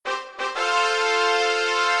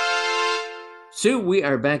So we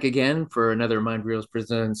are back again for another Mind Reels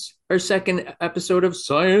Presents our second episode of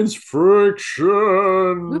Science Woo, woo,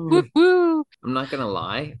 Friction. woo. I'm not gonna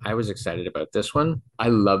lie, I was excited about this one. I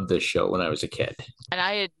loved this show when I was a kid. And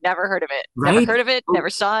I had never heard of it. Never Right? heard of it, Oh, never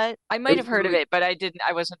saw it. I it might have was heard of like it, but I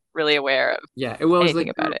wasn't really aware of it was anything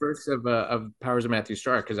like the about it. reverse of Powers of Matthew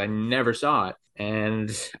Stark because I never saw it, and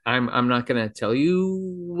I'm not gonna tell you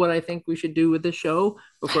what I think we should do with the show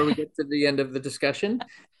before we get to the end of the discussion.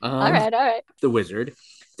 All Um, right, all the wizard,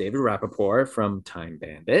 David Rappaport from Time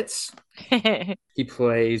Bandits. right. He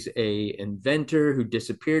plays a inventor who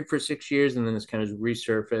disappeared for 6 years and then is kind of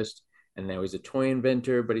resurfaced. And now he's a toy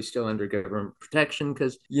inventor, but he's still under government protection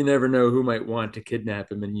because you never know who might want to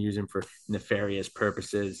kidnap him and use him for nefarious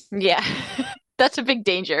purposes. Yeah. That's a big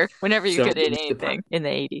danger whenever you're So good at he's the anything in the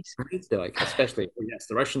 80s. right? They're like, especially, oh, yes,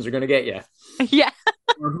 the Russians are going to get you. Yeah.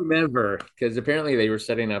 Or whomever, because apparently they were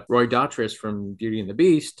setting up Roy Dotrice from Beauty and the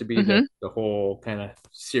Beast to be the, Hmm. the whole kind of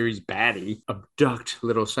series baddie, abduct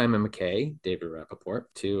little Simon McKay, David Rappaport,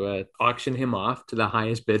 to auction him off to the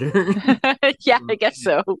highest bidder. Yeah, I guess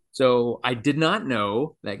so. So I did not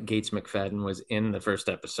know that Gates McFadden was in the first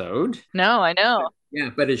episode. No, I know. Yeah,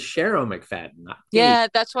 but it's Cheryl McFadden, not Gates, Yeah,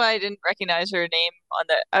 that's why I didn't recognize her name on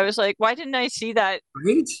the. I was like, why didn't I see that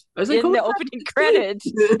right? I was like, in oh, the opening credits?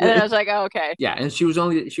 And then I was like, oh, okay. yeah, and she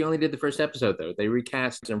only did the first episode though. They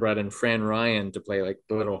recast and brought in Fran Ryan to play like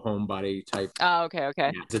the little homebody type. Oh, okay,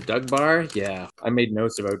 okay. Yeah. Is it Doug Barr? Yeah, I made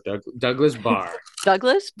notes about Douglas Barr,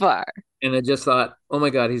 Douglas Barr. and I just thought, oh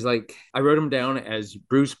my god, he's like I wrote him down as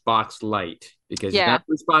Bruce Box Light because he's Yeah, not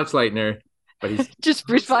Bruce Boxleitner, but he's just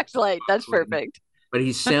Bruce Foxlight. That's perfect. but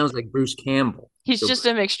he sounds like Bruce Campbell. He's So just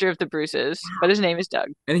a mixture of the Bruces, but his name is Doug.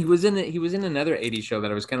 and he was in another 80s show that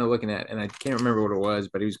I was kind of looking at and I can't remember what it was,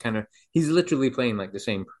 but he's literally playing like the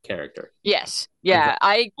same character. Yes. Like Yeah.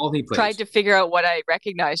 I all he tried plays. to figure out what I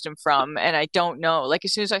recognized him from, and I don't know. Like,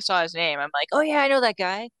 as soon as I saw his name, I'm like, oh, yeah, I know that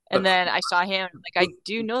guy. And But then I saw him, like, I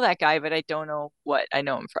do know that guy, but I don't know what I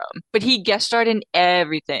know him from. But he guest starred in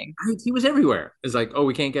everything. he was everywhere. It's like, oh,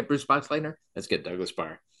 we can't get Bruce Boxleitner. Let's get Douglas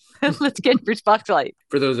Barr. Let's get Bruce Foxlight.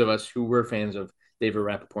 For those of us who were fans of David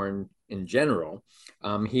Rappaport in general,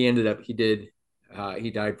 he ended up he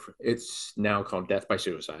died. It's now called Death by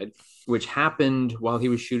Suicide, which happened while he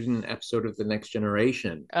was shooting an episode of The Next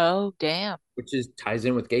Generation, Oh, damn. which is ties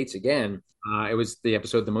in with Gates again. It was the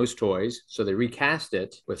episode The Most Toys, so they recast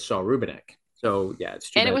it with Saul Rubinek. So yeah,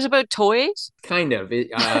 it's too And it bad. was about toys? Kind of.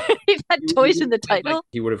 He had toys in the title?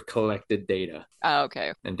 He would have collected data, Oh,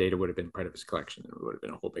 okay. and data would have been part of his collection. It would have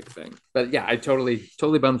been a whole big thing. But yeah, I totally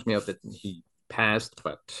bums me out that he passed.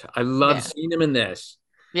 But I love Yeah. seeing him in this.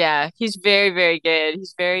 Yeah, he's very, very good.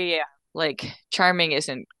 He's very, like, charming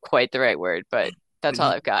isn't quite the right word, but But that's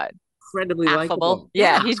all he's I've got. incredibly Affable. likable.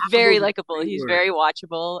 Yeah, Yeah, he's affable very is a likable. great He's word. very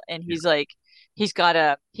watchable, and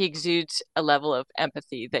Yeah, he exudes a level of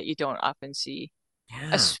empathy that you don't often see, yeah.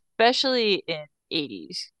 especially in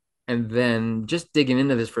 80s. And then just digging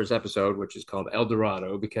into this first episode, which is called El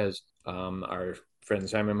Dorado, because our friend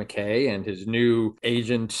Simon McKay and his new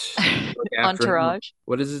agent look after him. Entourage.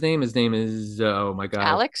 What is his name? His name is oh my god.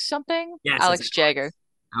 Alex something? Yes, it's Alex Jagger.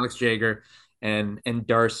 Alex Jaeger and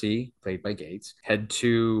Darcy, played by Gates, head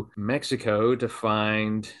to Mexico to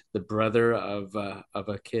find the brother of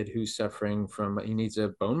a kid who's suffering from he needs a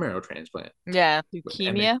bone marrow transplant. Yeah, And they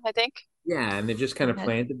leukemia, I think. yeah, and they just kind He of had.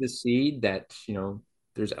 planted the seed that,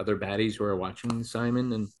 there's other baddies who are watching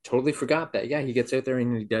Simon and totally forgot that. Yeah, he gets out there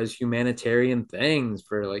and he does humanitarian things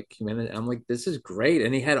for like humanity. I'm like, this is great.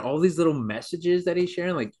 And he had all these little messages that he's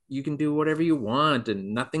sharing, like you can do whatever you want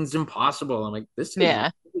and nothing's impossible. I'm like, this is Yeah.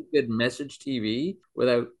 really good message TV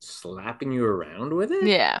without slapping you around with it.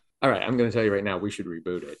 Yeah. All right, I'm gonna tell you right now, we should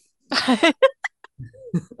reboot it.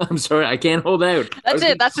 I'm sorry, I can't hold out. That's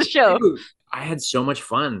it. That's the show. I had so much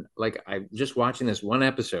fun. Like I just watching this one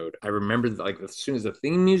episode, I remembered like as soon as the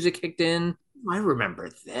theme music kicked in, I remember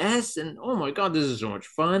this, and oh my god, this is so much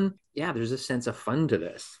fun. Yeah, there's a sense of fun to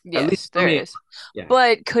this. At least Yes, for there me. is. Yeah,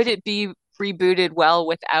 But could it be rebooted well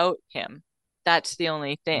without him? That's the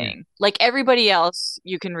only yeah, thing. Like everybody else,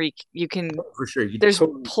 you can for sure. You there's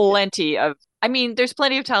totally, yeah. plenty of I mean, there's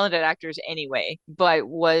plenty of talented actors anyway, but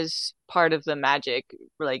was part of the magic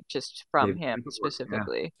like just from him Yeah,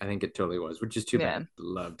 specifically. I think it totally was, which is too bad. Yeah.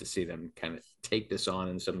 Love to see them kind of take this on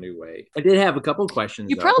in some new way. I did have a couple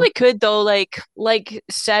questions You though. probably could though, like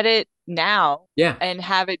set it now Yeah, and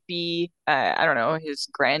have it be I don't know, his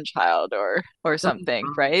grandchild or something,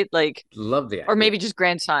 right? Like love the or actor. maybe just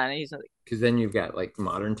grandson. He's like, Because then you've got like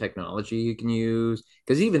modern technology you can use.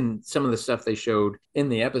 Because even some of the stuff they showed in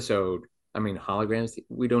the episode, I mean, holograms,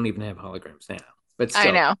 we don't even have holograms now. But I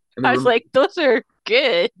still, know. and I was then like, those are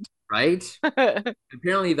good. right?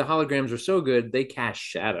 Apparently, the holograms are so good they cast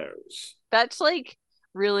shadows. That's like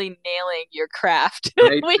really nailing your craft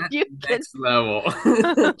Right? when That's you can next level.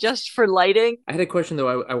 just for lighting. I had a question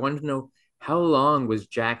though. I wanted to know how long was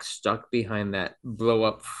Jack stuck behind that blow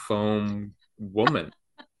up foam woman?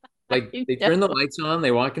 Like I they turn the know. lights on,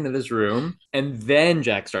 they walk into this room, and then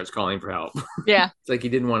Jack starts calling for help. Yeah, It's like he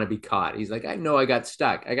didn't want to be caught. He's like, I know I got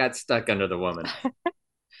stuck. I got stuck under the woman.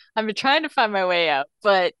 I've been trying to find my way out,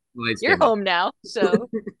 but Lights you're came on. home now, so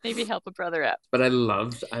maybe help a brother out. But I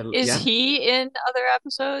loved, I Is yeah, he in other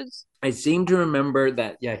episodes? I seem to remember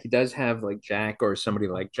that. Yeah, he does have like Jack or somebody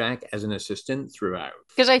like Jack as an assistant throughout.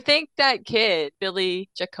 Because I think that kid, Billy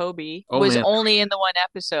Jacoby, Oh was man, only in the one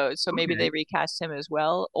episode, so maybe they okay. recast him as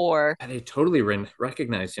well. Or, I totally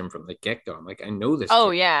recognized him from the get go. I'm like, I know this oh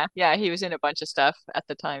kid. yeah, yeah, he was in a bunch of stuff at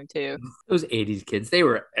the time too, Those 80s kids, they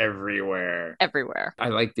were everywhere. everywhere. I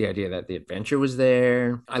like the idea that the adventure was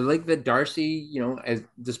there. I like that Darcy, as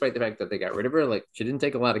despite the fact that they got rid of her, like she didn't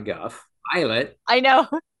take a lot of guff. Violet, I know.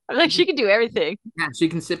 I'm like, she can do everything. yeah, she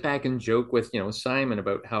can sit back and joke with, Simon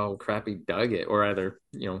about how crappy Doug is, or either,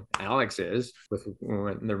 Alex is with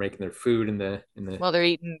when they're making their food in the While they're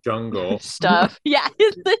eating jungle. stuff. Yeah,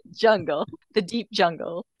 in the jungle, the deep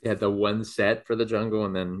jungle. They had the one set for the jungle,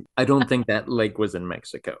 and then I don't think that lake was in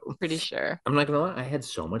Mexico. Pretty sure. I'm not gonna lie, I had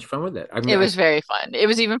so much fun with it. I It mean, was very fun. It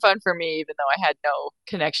was even fun for me, even though I had no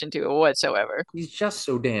connection to it whatsoever, he's just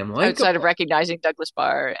so damn outside of likable. recognizing Douglas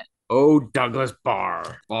Barr. And Oh, Douglas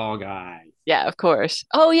Barr, ball guy. yeah, of course.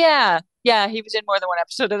 Oh yeah. Yeah, he was in more than one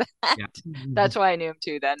episode of that. Yeah. That's why I knew him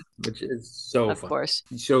too then, Which is so of fun. course.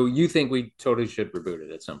 So you think we totally should reboot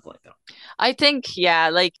it at some point, though? I think yeah,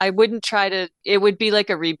 like I wouldn't try to it would be like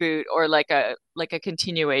a reboot or like a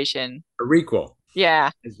continuation. A requel,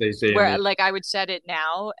 Yeah, as they say in where the. like I would set it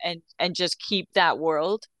now and just keep that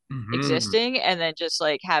world Mhm. existing and then just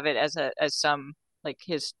like have it as some like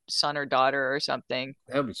his son or daughter or something.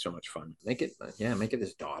 That would be so much fun. Make it, yeah, make it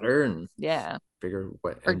his daughter and Yeah. figure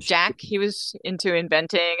what. Or And she, Jack, he was into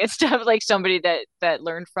inventing and stuff like somebody that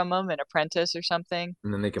learned from him, an apprentice or something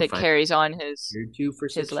and then they can that find carries on you two for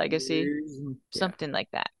his 6 years. legacy, And, yeah, something like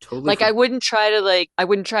that. totally Like forget. I wouldn't try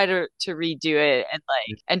to redo it and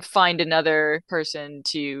like and find another person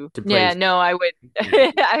to To yeah, praise. no, I would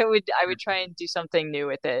Yeah, I would try and do something new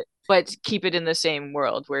with it, but keep it in the same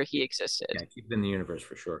world where he existed. yeah, keep it in the universe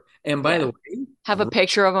for sure. And by the Yeah. way, Have a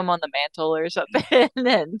picture of him on the mantle or something.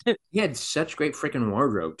 And he had such great freaking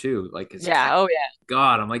wardrobe too. Like his yeah, oh yeah.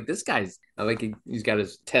 God, I'm like, this guy's. I like he's got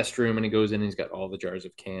his test room and he goes in and he's got all the jars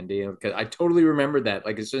of candy. And I totally remembered that.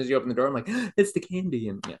 Like as soon as you open the door, I'm like, it's the candy.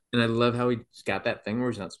 And yeah, and I love how he's got that thing where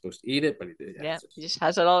he's not supposed to eat it, but he did. Yeah, he just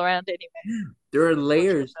has it all around anyway. There are Goes with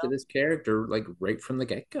the layers to flow. this character, like right from the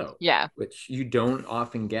get go, Yeah, which you don't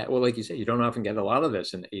often get. Well, like you said, you don't often get a lot of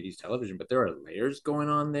this in 80s television, but there are layers going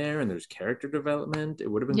on there and there's character development. It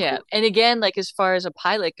would have been yeah. cool. And again, like as far as a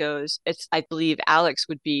pilot goes, it's I believe Alex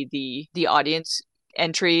would be the audience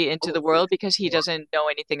entry into Oh, the for world because he sure. doesn't know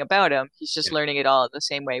anything about him. He's just Yeah, learning it all the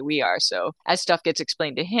same way we are. So as stuff gets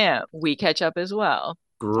explained to him, we catch up as well.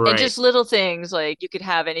 And great. just little things like you could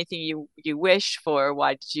have anything you wish for.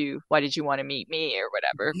 Why did you want to meet me or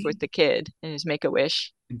whatever with the kid and his make a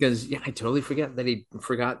wish. Because yeah, I totally forgot that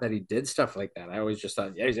he did stuff like that. I always just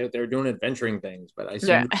thought, yeah, he's out there doing adventuring things. But I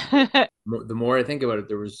Yeah. seem the more I think about it,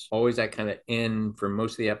 there was always that kind of in for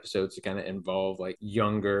most of the episodes to kind of involve like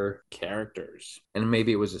younger characters, and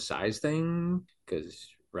maybe it was a size thing because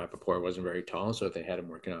Rappaport wasn't very tall, so if they had him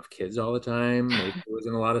working off kids all the time, maybe there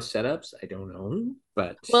wasn't a lot of setups. I don't know,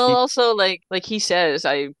 but Well, also like he says,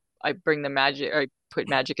 I bring the magic or I put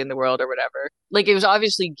magic in the world or whatever. Like it was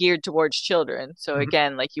obviously geared towards children. So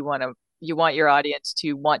again, like you want your audience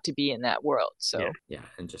to want to be in that world. yeah, So yeah,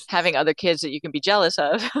 and just having other kids that you can be jealous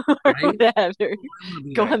of or right. whatever,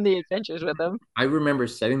 go Yeah, on the adventures with them. I remember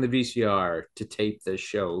setting the VCR to tape the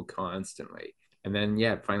show constantly. And then,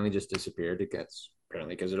 yeah, it finally just disappeared. It gets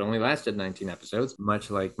apparently because it only lasted 19 episodes, much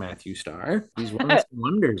like Matthew Starr. These one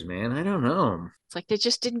wonders, man. I don't know. It's like they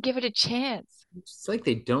just didn't give it a chance. It's like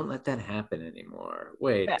they don't let that happen anymore.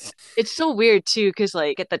 Yeah. Wait, It's so weird too, because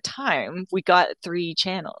like at the time we got three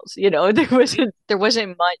channels. There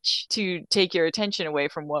wasn't much to take your attention away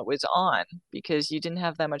from what was on because you didn't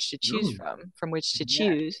have that much to choose no. from which to Yeah.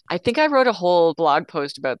 choose. I think I wrote a whole blog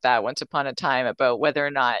post about that once upon a time about whether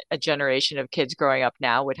or not a generation of kids growing up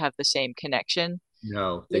now would have the same connection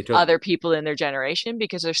No, they with took other people in their generation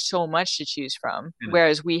because there's so much to choose from, and a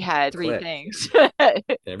whereas we had three click. things.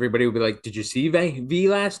 Everybody would be like, "Did you see V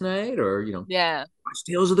last night?" Or Yeah. watch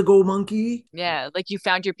Tales of the Gold Monkey. Yeah, like you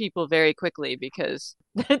found your people very quickly because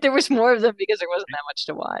there was more of them because there wasn't that much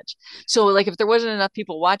to watch. So like if there wasn't enough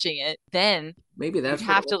people watching it, then Maybe you'd that's what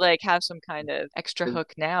it have to was. like have some kind of extra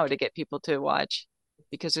hook now to get people to watch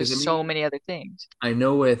because there's Because I so mean, many other things, I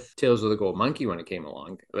know with Tales of the Gold Monkey when it came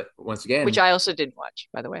along, but once which again, I also didn't watch,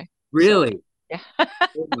 by the way. So really, yeah,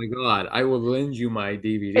 oh my God, I will lend you my it's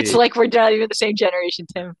DVD. like we're not even the same generation,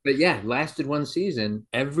 Tim. But yeah, lasted one season.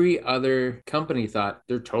 Every other company thought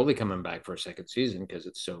they're totally coming back for a second season because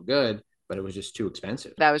it's so good, but it was just too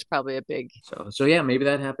expensive. That was probably a big, So yeah, maybe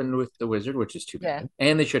that happened with the Wizard, which is too yeah, bad.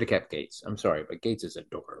 And they should have kept Gates. I'm sorry, but Gates is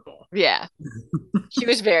adorable. yeah. She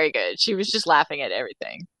was very good. She was just laughing at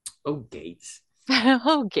everything. Oh, Gates.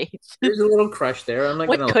 Oh, Gates. There's a little crush there. I'm not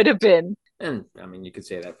What gonna lie. could have been? And I mean, you could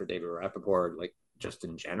say that for David Rappaport, like just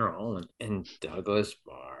in general, and Douglas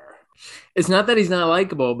Barr. It's not that he's not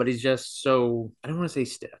likable, but he's just so I don't want to say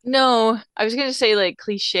stiff. No, I was gonna say like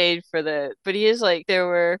cliched for the, but he is like there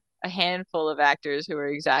were a handful of actors who were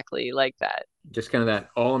exactly like that. Just kind of that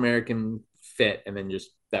all American fit, and then just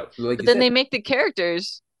that, like But you then said, they make the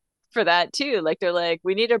characters for that too. Like they're like,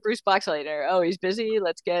 we need a Bruce Boxleitner. Oh, he's busy.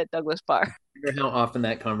 Let's get Douglas Barr. how often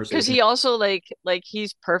that Because conversation. he also like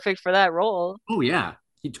he's perfect for that role. Oh yeah,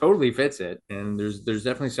 he totally fits it. And there's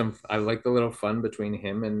definitely some. I like the little fun between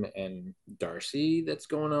him and Darcy that's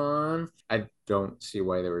going on. I don't see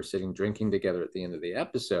why they were sitting drinking together at the end of the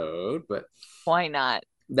episode, but Why not?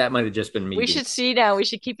 that might have just been me We being. should see now. We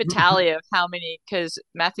should keep a tally of how many, because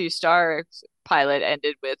Matthew Starr's pilot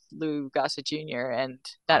ended with Lou Gossett Jr. and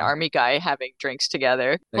that army guy having drinks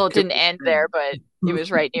together. Well, That it could didn't be end there, but it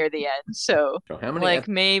was right near the end. So, so how many like, at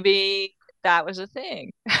maybe that was a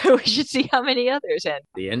thing. We should see how many others end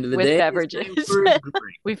the end of the with day it's time beverages. for a drink.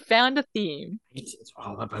 We found a theme. It's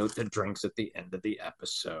all about the drinks at the end of the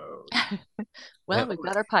episode. Well, we've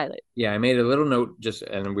got our pilot. Yeah, I made a little note just,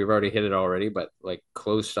 and we've already hit it already, but like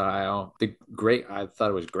close style, the great. I thought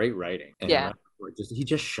it was great writing, and Yeah. just he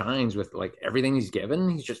just shines with like everything he's given.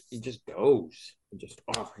 He just goes. He just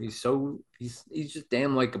he's just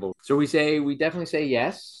damn likable. So we definitely say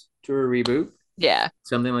yes to a reboot, Yeah.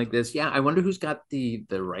 something like this. Yeah, I wonder who's got the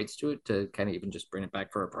rights to it to kind of even just bring it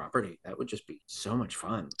back for a property. That would just be so much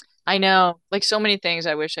fun. I know, like so many things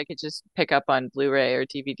I wish I could just pick up on Blu-ray or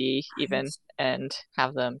DVD even and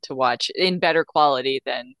have them to watch in better quality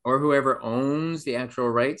than Or whoever owns the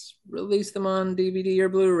actual rights, release them on DVD or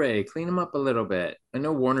Blu-ray, clean them up a little bit. I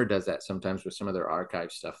know Warner does that sometimes with some of their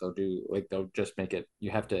archive stuff. They'll just make it,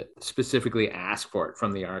 you have to specifically ask for it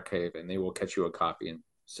from the archive and they will cut you a copy and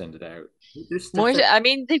send it out. There's stuff more. that I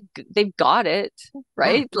mean, they've got it, yeah,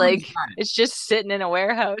 right? somebody's Like got it. it's just sitting in a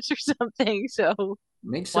warehouse or something. So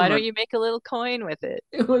Make some why don't money. you make a little coin with it?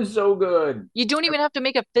 It was so good. You don't even have to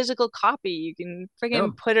make a physical copy. You can friggin'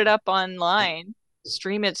 No, put it up online,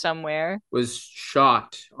 stream it somewhere. was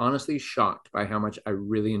shocked, honestly shocked by how much I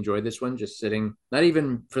really enjoyed this one. Just sitting, not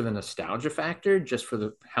even for the nostalgia factor, just for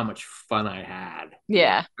the how much fun I had.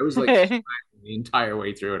 Yeah. I was like the entire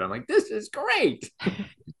way through it. I'm like, this is great.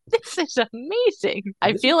 This is amazing.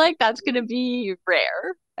 I This feel like that's going to be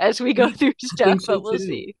rare as we go through I stuff, think so but we'll too.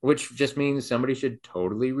 see. Which just means somebody should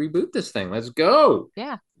totally reboot this thing. Let's go.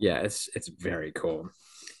 Yeah. Yeah, it's very cool.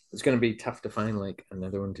 It's going to be tough to find like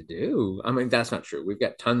another one to do. I mean, that's not true. We've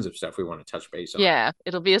got tons of stuff we want to touch base on. Yeah.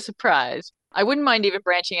 It'll be a surprise. I wouldn't mind even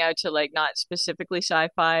branching out to like not specifically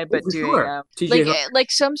sci-fi, Oh, but for doing sure. TJ Hooker.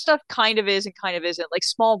 like some stuff kind of is and kind of isn't. Like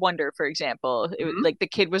Small Wonder, for example. Mhm. Like the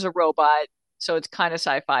kid was a robot, so it's kind of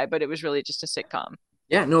sci-fi, but it was really just a sitcom.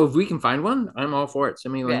 Yeah, no, if we can find one, I'm all for it.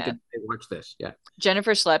 Send me a link Yeah. and say, watch this. Yeah.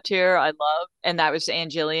 Jennifer Slept Here, I love, and that was Anne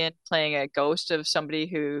Gillian playing a ghost of somebody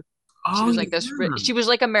who she Oh, was yeah. like this she was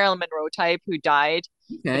like a Marilyn Monroe type who died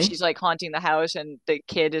and Okay. she's like haunting the house and the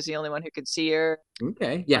kid is the only one who can see her.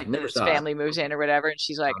 Okay. Yeah, Like never this saw it. family moves in or whatever and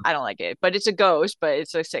she's like, I don't like it. But it's a ghost, but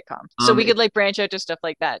it's a sitcom. So we It, could like branch out to stuff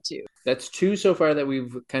like that too. that's two so far that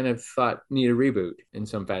we've kind of thought need a reboot in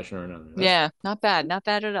some fashion or another. That's Yeah, not bad. Not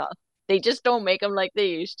bad at all. They just don't make them like they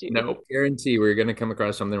used to. no guarantee we're gonna come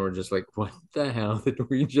across something we're just like, what the hell did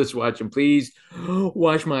we just watch? And please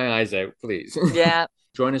wash my eyes out, please. Yeah.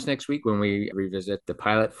 Join us next week when we revisit the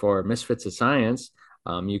pilot for Misfits of Science.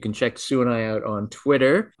 You can check Sue and I out on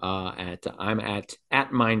Twitter. I'm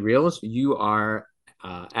at Mind Reels. You are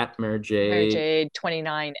at Mary Mary J. Jade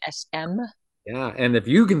 29 SM. Yeah, and if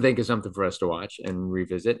you can think of something for us to watch and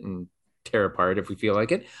revisit and tear apart if we feel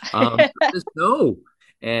like it, let us know.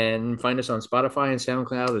 And find us on Spotify and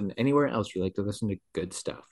SoundCloud and anywhere else you like to listen to good stuff.